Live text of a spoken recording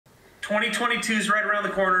2022 is right around the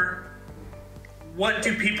corner. What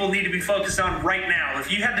do people need to be focused on right now?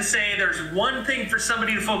 If you had to say there's one thing for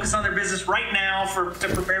somebody to focus on their business right now to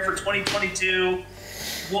prepare for 2022,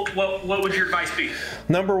 what would your advice be?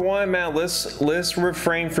 Number one, man, let's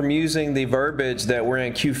refrain from using the verbiage that we're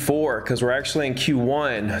in Q4, because we're actually in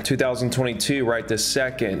Q1 2022 right this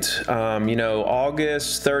second.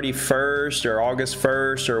 August 31st or August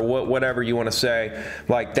 1st or whatever you want to say,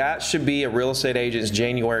 like that should be a real estate agent's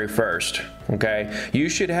January 1st. Okay, you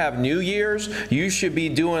should have New Year's. You should be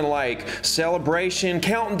doing like celebration,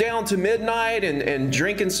 counting down to midnight and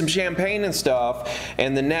drinking some champagne and stuff.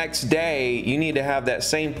 And the next day, you need to have that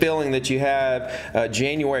same feeling that you have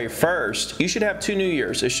January 1st. You should have two New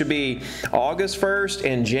Year's. It should be August 1st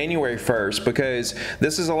and January 1st, because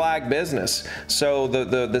this is a lag business. So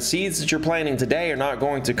the seeds that you're planting today are not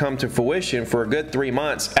going to come to fruition for a good 3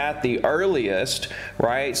 months at the earliest,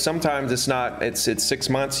 right? Sometimes it's 6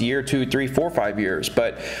 months, a year, 2, 3, 4, 5 years.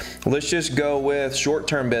 But let's just go with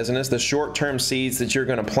short-term business. The short-term seeds that you're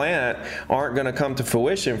going to plant aren't going to come to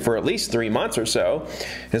fruition for at least 3 months or so.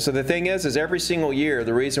 And so the thing is every single year,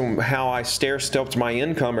 the reason how I stair-stepped my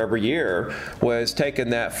income every year was taking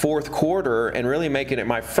that fourth quarter and really making it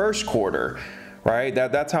my first quarter. Right?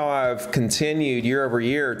 That's how I've continued year over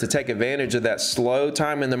year to take advantage of that slow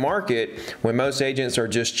time in the market when most agents are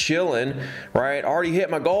just chilling, right? Already hit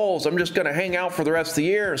my goals. I'm just going to hang out for the rest of the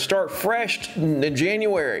year and start fresh in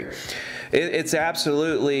January. It's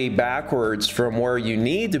absolutely backwards from where you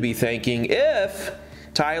need to be thinking if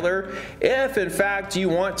in fact you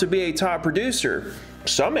want to be a top producer.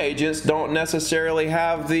 Some agents don't necessarily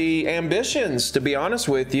have the ambitions, to be honest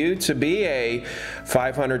with you, to be a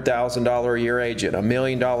 $500,000 a year agent, $1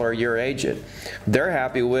 million a year agent. They're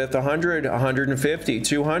happy with 100, 150,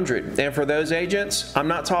 200. And for those agents, I'm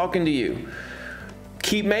not talking to you.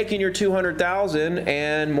 Keep making your 200,000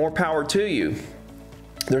 and more power to you.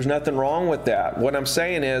 There's nothing wrong with that. What I'm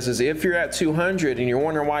saying is if you're at 200 and you're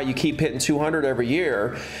wondering why you keep hitting 200 every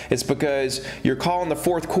year, it's because you're calling the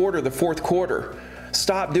fourth quarter.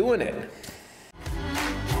 Stop doing it.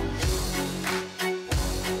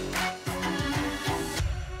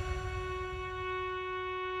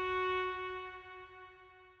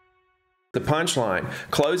 The punchline.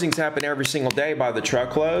 Closings happen every single day by the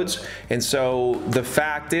truckloads. And so the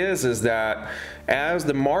fact is that as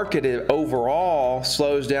the market overall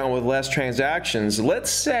slows down with less transactions, let's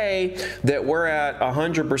say that we're at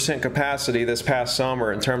 100% capacity this past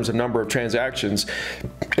summer in terms of number of transactions.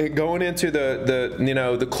 Going into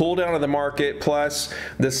the cool down of the market plus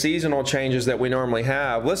the seasonal changes that we normally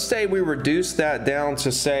have, let's say we reduce that down to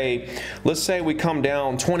let's say we come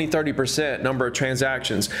down 20-30% number of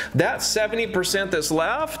transactions. That 70%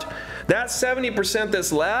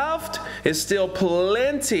 that's left is still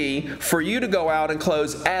plenty for you to go out and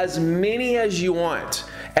close as many as you want,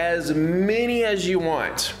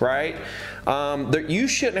 right? You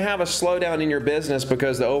shouldn't have a slowdown in your business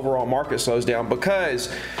because the overall market slows down,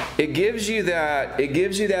 because it gives you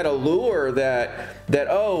that allure that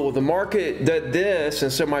oh, the market did this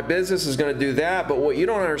and so my business is going to do that. But what you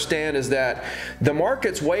don't understand is that the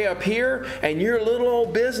market's way up here and your little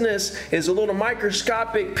old business is a little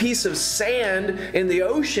microscopic piece of sand in the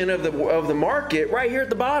ocean of the market right here at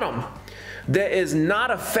the bottom that is not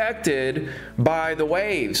affected by the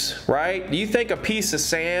waves, right? Do you think a piece of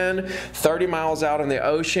sand 30 miles out in the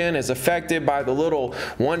ocean is affected by the little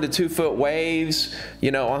 1 to 2 foot waves,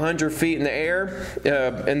 100 feet in the air,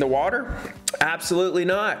 in the water? Absolutely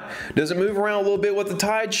not. Does it move around a little bit with the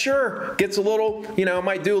tide? Sure. Gets a little, it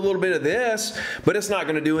might do a little bit of this, but it's not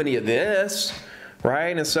going to do any of this.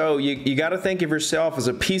 Right? And so you got to think of yourself as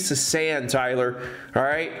a piece of sand, Tyler. All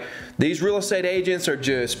right? These real estate agents are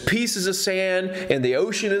just pieces of sand, and the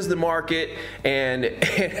ocean is the market, and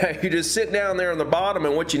you just sit down there on the bottom,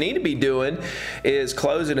 and what you need to be doing is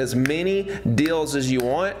closing as many deals as you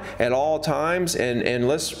want at all times. And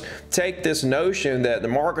let's take this notion that the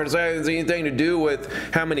market has anything to do with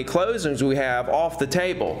how many closings we have off the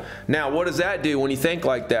table. Now, what does that do when you think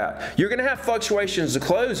like that? You're going to have fluctuations of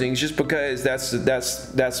closings just because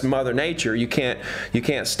that's Mother Nature. You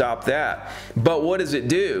can't stop that. But what does it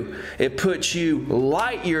do? It puts you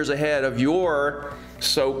light years ahead of your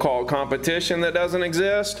so-called competition that doesn't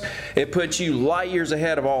exist. It puts you light years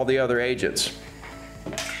ahead of all the other agents.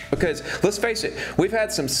 Because let's face it, we've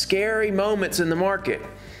had some scary moments in the market.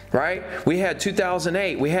 Right? We had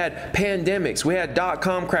 2008, we had pandemics, we had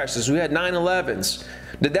dot-com crashes, we had 9/11s.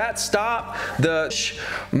 Did that stop the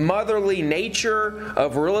motherly nature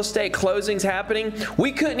of real estate closings happening?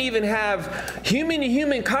 We couldn't even have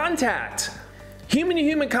human-to-human contact.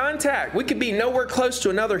 Human-to-human contact. We could be nowhere close to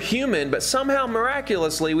another human, but somehow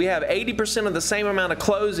miraculously we have 80% of the same amount of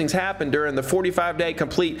closings happen during the 45-day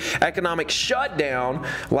complete economic shutdown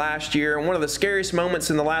last year, and one of the scariest moments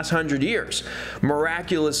in the last 100 years.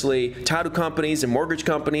 Miraculously, title companies and mortgage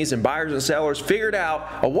companies and buyers and sellers figured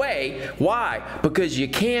out a way. Why? Because you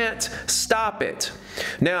can't stop it.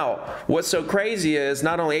 Now, what's so crazy is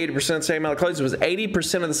not only 80% of the same amount of closings, it was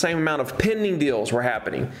 80% of the same amount of pending deals were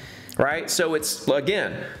happening. Right? So it's,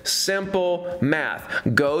 again, simple math.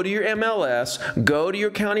 Go to your MLS, go to your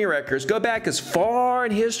county records, go back as far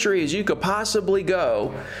in history as you could possibly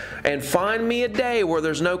go, and find me a day where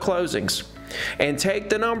there's no closings. And take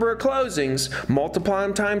the number of closings, multiply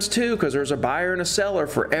them times 2, because there's a buyer and a seller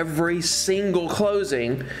for every single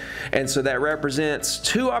closing. And so that represents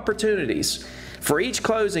 2 opportunities. For each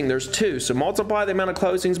closing, there's 2. So multiply the amount of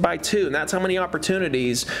closings by 2, and that's how many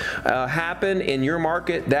opportunities happen in your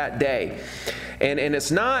market that day. And it's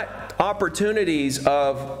not opportunities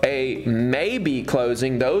of a maybe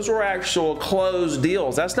closing. Those were actual closed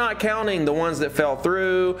deals. That's not counting the ones that fell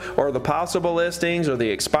through or the possible listings or the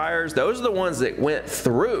expires. Those are the ones that went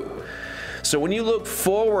through. So when you look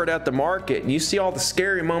forward at the market and you see all the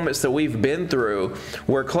scary moments that we've been through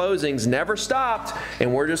where closings never stopped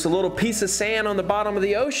and we're just a little piece of sand on the bottom of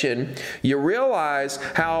the ocean, you realize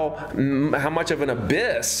how much of an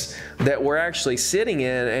abyss that we're actually sitting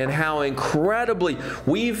in, and how incredibly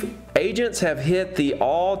agents have hit the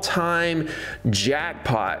all-time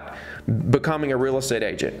jackpot becoming a real estate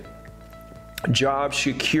agent. Job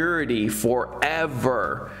security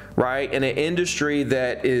forever, right? In an industry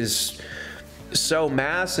that is so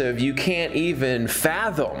massive you can't even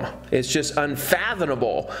fathom. It's just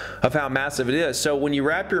unfathomable of how massive it is. So when you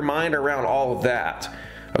wrap your mind around all of that,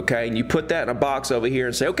 okay, and you put that in a box over here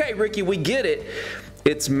and say, okay, Ricky, we get it.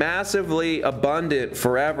 It's massively abundant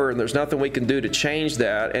forever, and there's nothing we can do to change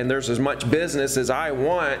that. And there's as much business as I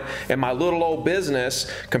want in my little old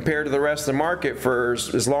business compared to the rest of the market for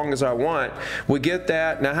as long as I want. We get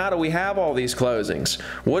that. Now, how do we have all these closings?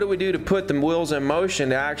 What do we do to put the wheels in motion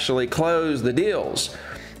to actually close the deals?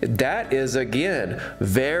 That is, again,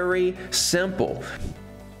 very simple.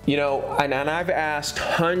 You know, and I've asked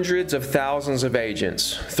hundreds of thousands of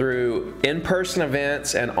agents through in-person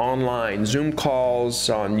events and online, Zoom calls,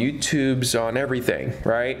 on YouTubes, on everything,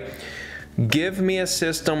 right? Give me a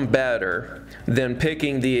system better than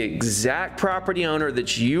picking the exact property owner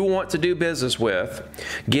that you want to do business with,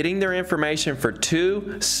 getting their information for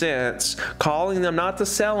 2 cents, calling them not to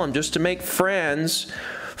sell them, just to make friends,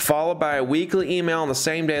 followed by a weekly email on the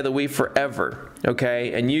same day of the week forever.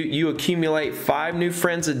 Okay, and you accumulate 5 new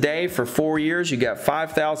friends a day for 4 years. You got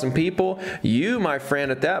 5,000 people. You, my friend,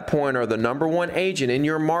 at that point are the #1 agent in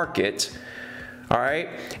your market. All right,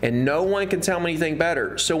 and no one can tell me anything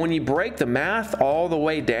better. So when you break the math all the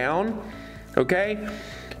way down, okay,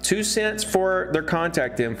 2 cents for their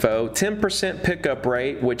contact info, 10% pickup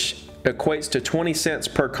rate, which equates to 20 cents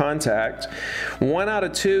per contact. 1 out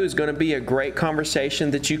of 2 is going to be a great conversation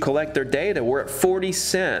that you collect their data. We're at 40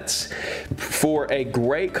 cents for a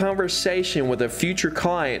great conversation with a future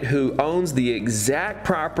client who owns the exact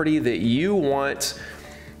property that you want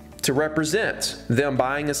to represent them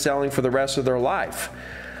buying and selling for the rest of their life.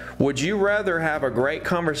 Would you rather have a great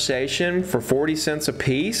conversation for 40 cents a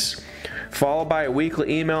piece, followed by a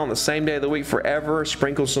weekly email on the same day of the week forever,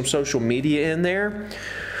 sprinkle some social media in there?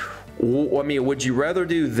 I mean, would you rather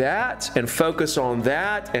do that and focus on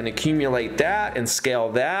that and accumulate that and scale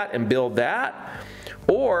that and build that?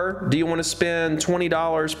 Or do you want to spend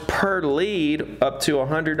 $20 per lead up to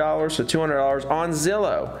 $100 to $200 on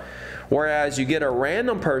Zillow? Whereas you get a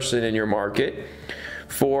random person in your market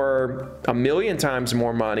for 1,000,000 times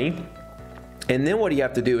more money. And then what do you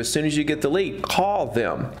have to do? As soon as you get the lead, call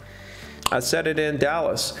them. I said it in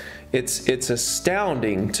Dallas. It's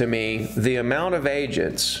astounding to me the amount of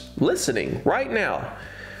agents listening right now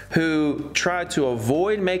who try to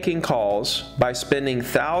avoid making calls by spending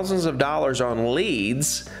thousands of dollars on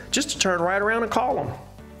leads just to turn right around and call them.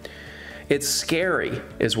 It's scary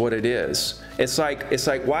is what it is. It's like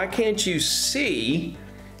why can't you see,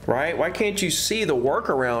 right? Why can't you see the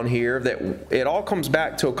workaround here that it all comes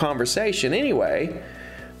back to a conversation anyway?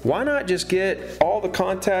 Why not just get all the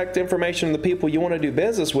contact information of the people you want to do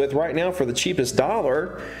business with right now for the cheapest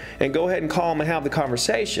dollar and go ahead and call them and have the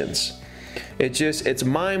conversations? It's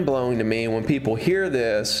mind-blowing to me when people hear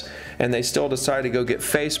this and they still decide to go get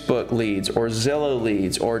Facebook leads or Zillow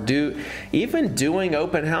leads, or even doing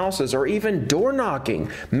open houses or even door knocking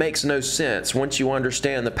makes no sense once you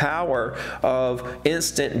understand the power of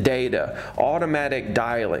instant data, automatic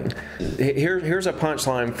dialing. Here's a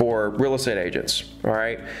punchline for real estate agents, all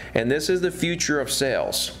right? And this is the future of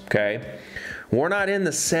sales, okay? We're not in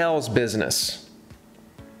the sales business.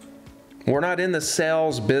 We're not in the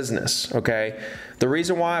sales business, okay? The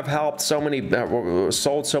reason why I've helped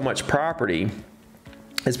sold so much property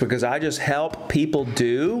is because I just help people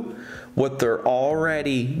do what they're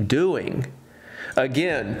already doing.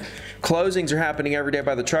 Again, closings are happening every day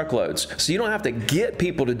by the truckloads, so you don't have to get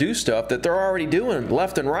people to do stuff that they're already doing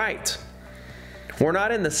left and right. We're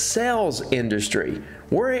not in the sales industry.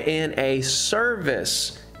 We're in a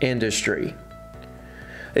service industry.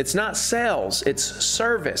 It's not sales, it's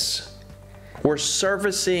service. We're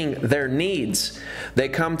servicing their needs. They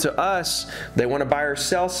come to us, they want to buy or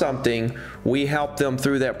sell something, we help them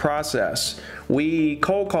through that process. We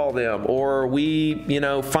cold call them, or we,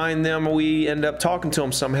 find them, or we end up talking to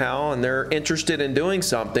them somehow and they're interested in doing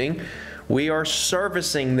something. We are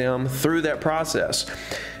servicing them through that process.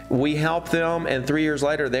 We help them, and 3 years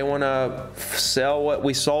later they want to sell what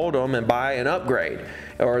we sold them and buy an upgrade,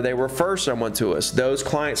 or they refer someone to us. Those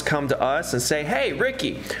clients come to us and say, hey,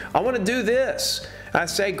 Ricky, I want to do this. I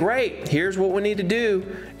say, great, here's what we need to do,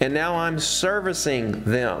 and now I'm servicing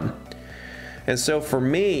them. And so for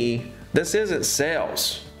me, this isn't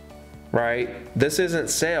sales, right? This isn't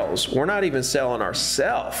sales. We're not even selling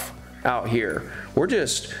ourselves out here. We're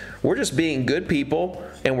just being good people,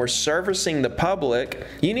 and we're servicing the public.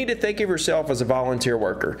 You need to think of yourself as a volunteer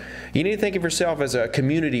worker. You need to think of yourself as a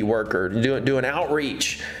community worker, doing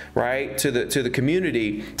outreach, right, to the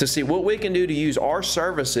community to see what we can do to use our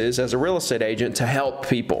services as a real estate agent to help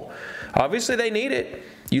people. Obviously, they need it.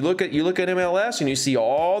 You look at MLS and you see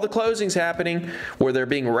all the closings happening where they're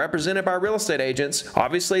being represented by real estate agents.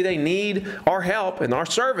 Obviously, they need our help and our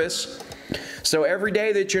service. So every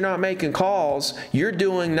day that you're not making calls, you're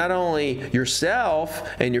doing not only yourself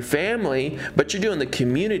and your family, but you're doing the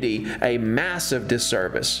community a massive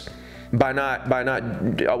disservice by not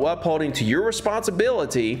upholding to your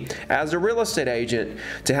responsibility as a real estate agent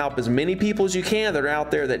to help as many people as you can that are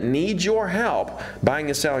out there that need your help buying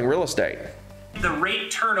and selling real estate. The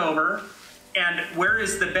rate turnover and where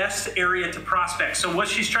is the best area to prospect. So what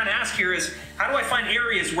she's trying to ask here is, how do I find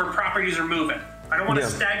areas where properties are moving? I don't want a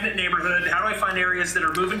stagnant neighborhood. How do I find areas that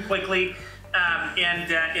are moving quickly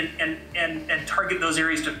and target those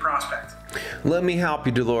areas to prospect? Let me help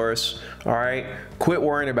you, Dolores. All right, quit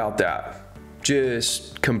worrying about that.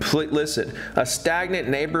 Just listen, a stagnant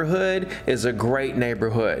neighborhood is a great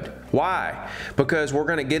neighborhood. Why? Because we're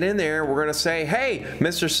going to get in there, we're going to say, hey,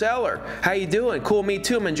 Mr. Seller, how you doing? Cool, me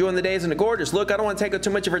too. I'm enjoying the days in the gorgeous. Look, I don't want to take up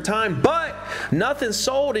too much of your time, but nothing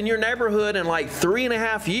sold in your neighborhood in like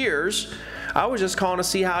 3.5 years. I was just calling to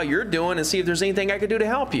see how you're doing and see if there's anything I could do to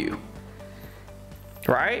help you.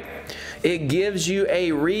 Right? It gives you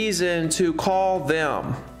a reason to call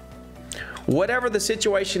them. Whatever the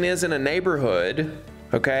situation is in a neighborhood,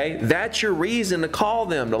 okay, that's your reason to call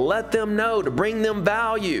them, to let them know, to bring them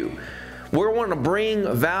value. We're wanting to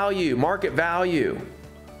bring value, market value.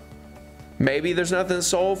 Maybe there's nothing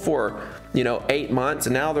sold for, 8 months,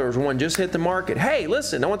 and now there's one just hit the market. Hey,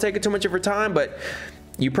 listen, I don't want to take it too much of your time, but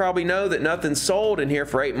you probably know that nothing's sold in here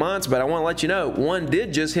for 8 months, but I want to let you know, one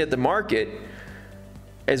did just hit the market.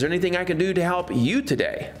 Is there anything I can do to help you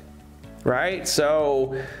today? Right?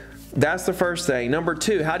 So that's the first thing. Number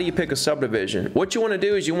two, how do you pick a subdivision? What you want to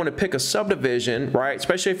do is you want to pick a subdivision, right?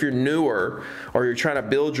 Especially if you're newer or you're trying to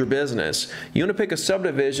build your business. You want to pick a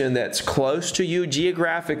subdivision that's close to you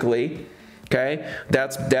geographically. Okay,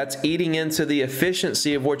 that's eating into the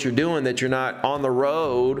efficiency of what you're doing, that you're not on the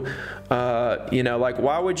road. Like,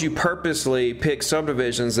 why would you purposely pick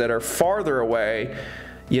subdivisions that are farther away,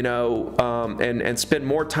 and spend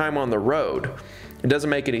more time on the road? It doesn't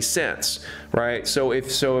make any sense, right? So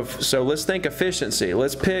let's think efficiency.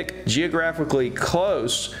 Let's pick geographically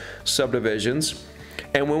close subdivisions,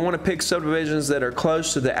 and we want to pick subdivisions that are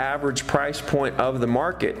close to the average price point of the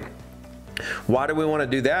market. Why do we want to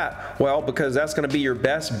do that? Well, because that's going to be your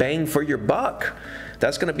best bang for your buck.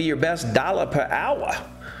 That's going to be your best dollar per hour.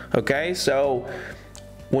 Okay, so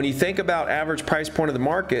when you think about average price point of the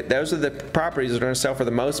market, those are the properties that are going to sell for the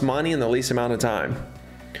most money in the least amount of time.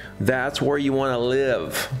 That's where you want to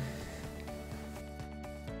live.